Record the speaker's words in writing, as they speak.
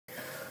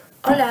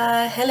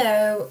Hola,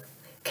 hello.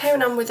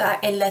 Carrying on with our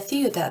en la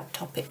ciudad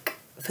topic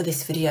for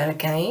this video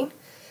again.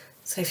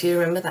 So if you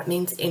remember, that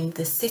means in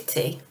the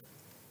city.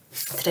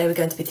 Today we're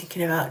going to be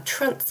thinking about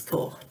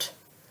transport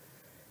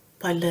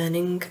by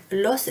learning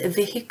los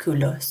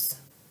vehículos.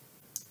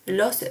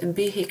 Los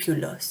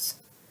vehículos.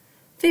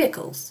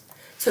 Vehicles.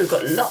 So we've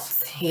got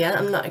lots here.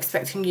 I'm not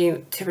expecting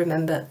you to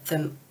remember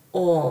them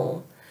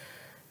all.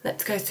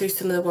 Let's go through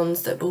some of the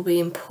ones that will be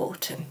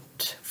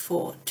important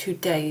for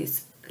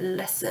today's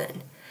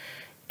lesson.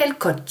 El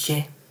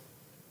coche.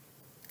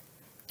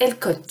 El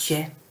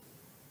coche.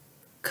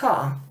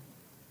 Car.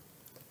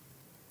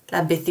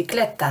 La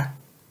bicicleta.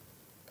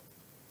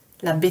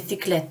 La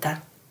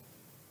bicicleta.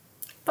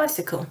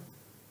 Bicycle.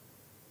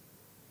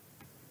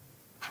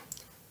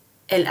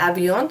 El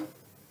avión.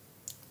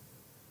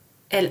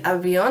 El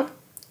avión.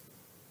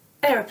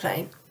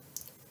 Aeroplane.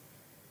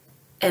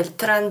 El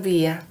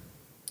tranvía.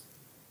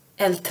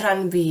 El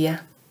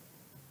tranvía.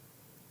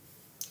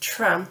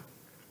 Tram.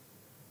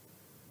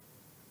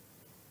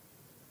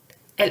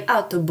 El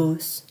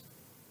autobús.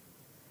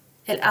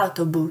 El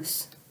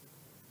autobús.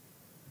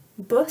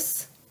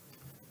 Bus.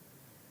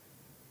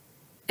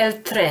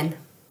 El tren.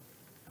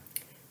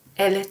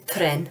 El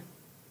tren.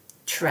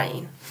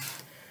 Train.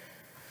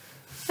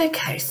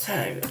 Okay,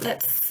 so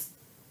let's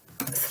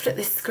split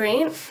this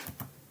screen.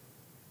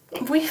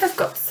 We have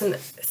got some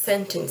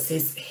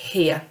sentences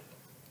here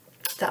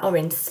that are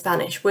in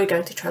Spanish. We're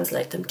going to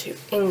translate them to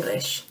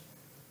English.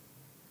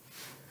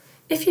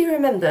 If you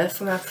remember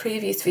from our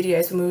previous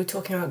videos when we were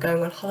talking about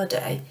going on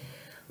holiday,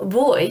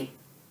 voy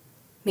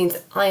means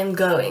I am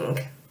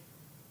going.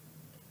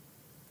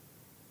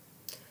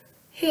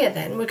 Here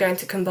then we're going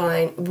to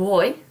combine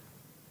voy,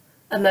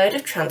 a mode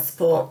of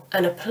transport,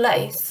 and a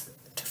place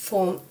to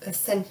form a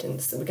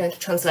sentence that we're going to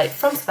translate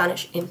from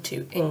Spanish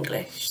into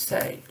English.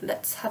 So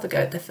let's have a go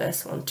at the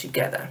first one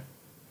together.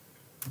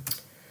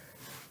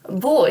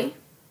 Voy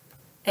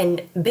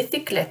en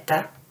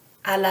bicicleta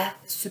a la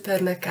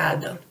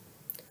supermercado.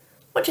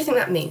 What do you think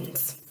that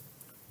means?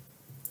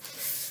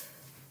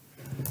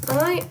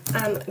 I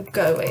am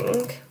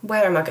going,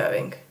 where am I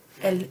going?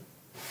 El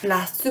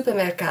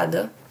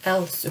supermercado,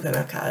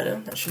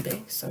 that should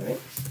be, sorry.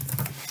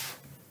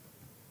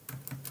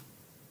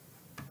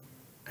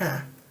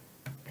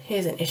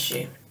 Here's an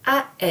issue.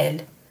 A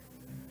el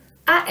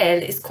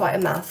is quite a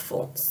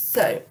mouthful.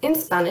 So in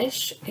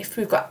Spanish, if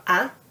we've got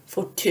a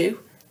for two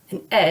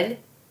and el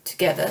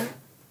together,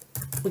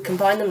 we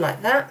combine them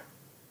like that.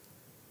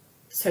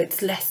 So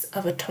it's less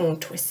of a tongue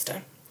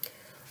twister.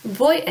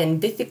 Voy en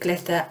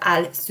bicicleta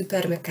al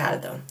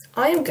supermercado.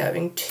 I am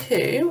going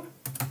to,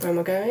 where am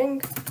I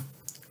going?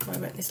 Why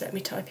won't this let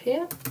me type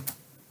here?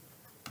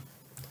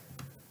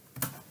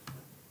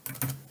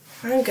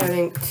 I'm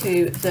going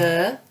to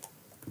the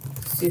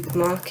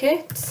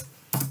supermarket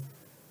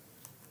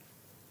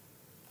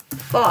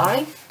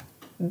by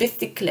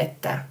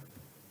bicicleta.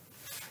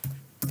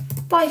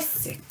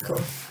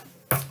 Bicycle.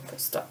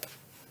 Stop.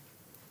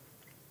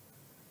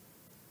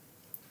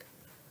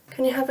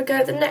 Can you have a go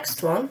at the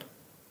next one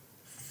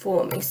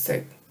for me?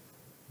 So,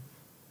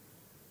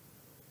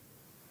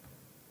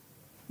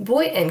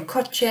 voy en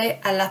coche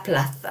a la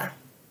plaza.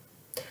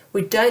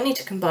 We don't need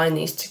to combine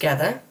these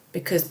together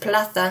because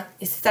plaza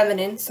is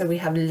feminine, so we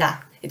have la.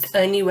 It's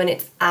only when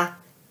it's a,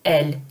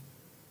 el,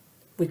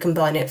 we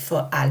combine it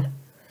for al. I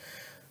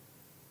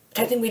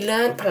don't think we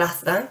learned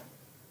plaza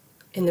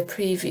in the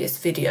previous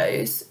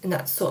videos, and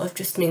that sort of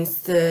just means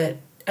the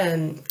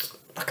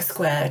like a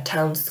square, a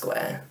town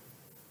square.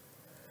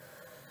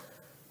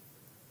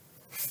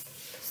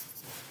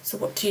 So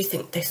what do you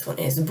think this one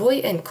is?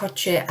 Voy en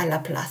coche a la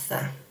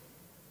plaza.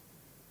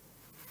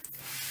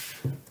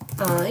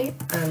 I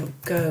am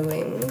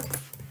going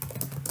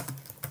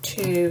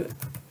to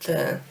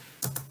the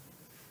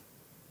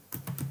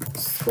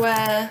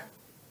square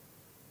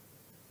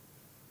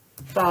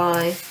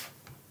by,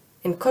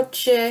 en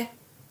coche,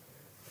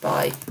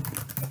 by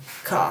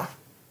car.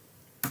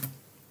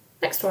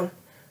 Next one.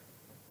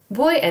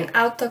 Voy en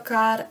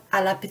autocar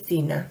a la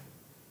piscina.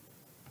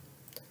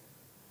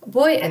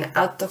 Voy en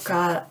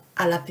autocar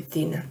a la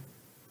piscina.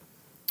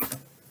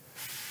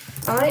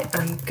 I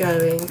am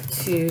going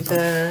to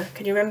the,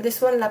 can you remember this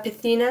one? La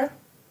piscina?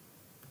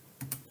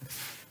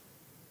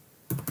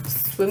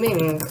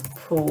 Swimming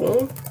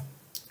pool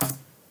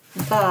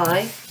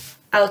by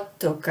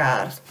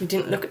autocar. We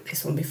didn't look at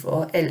this one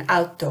before. El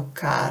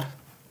autocar,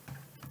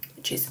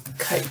 which is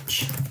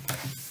coach.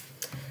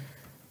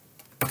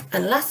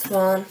 And last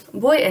one,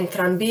 voy en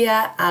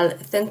tranvía al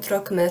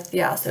centro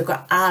comercial. So we've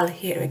got al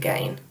here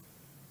again.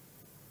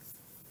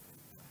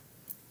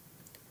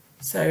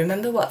 So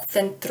remember what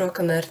centro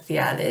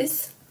comercial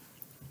is?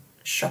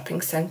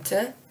 Shopping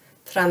centre.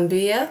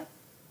 Tranvía,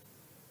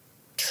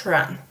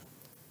 tram.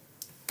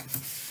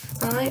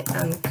 I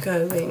am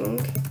going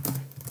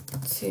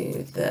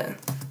to the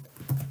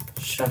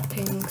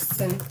shopping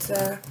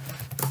centre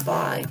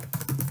by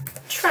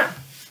tram.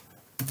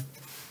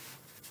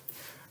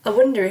 I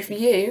wonder if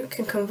you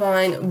can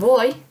combine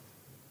voy,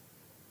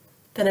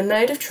 then a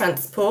mode of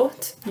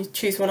transport, you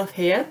choose one off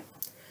here,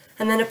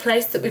 and then a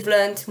place that we've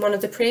learned in one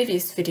of the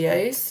previous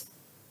videos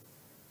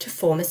to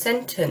form a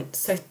sentence.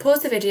 So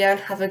pause the video and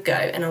have a go,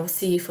 and I will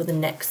see you for the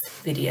next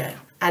video.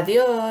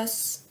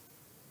 Adios!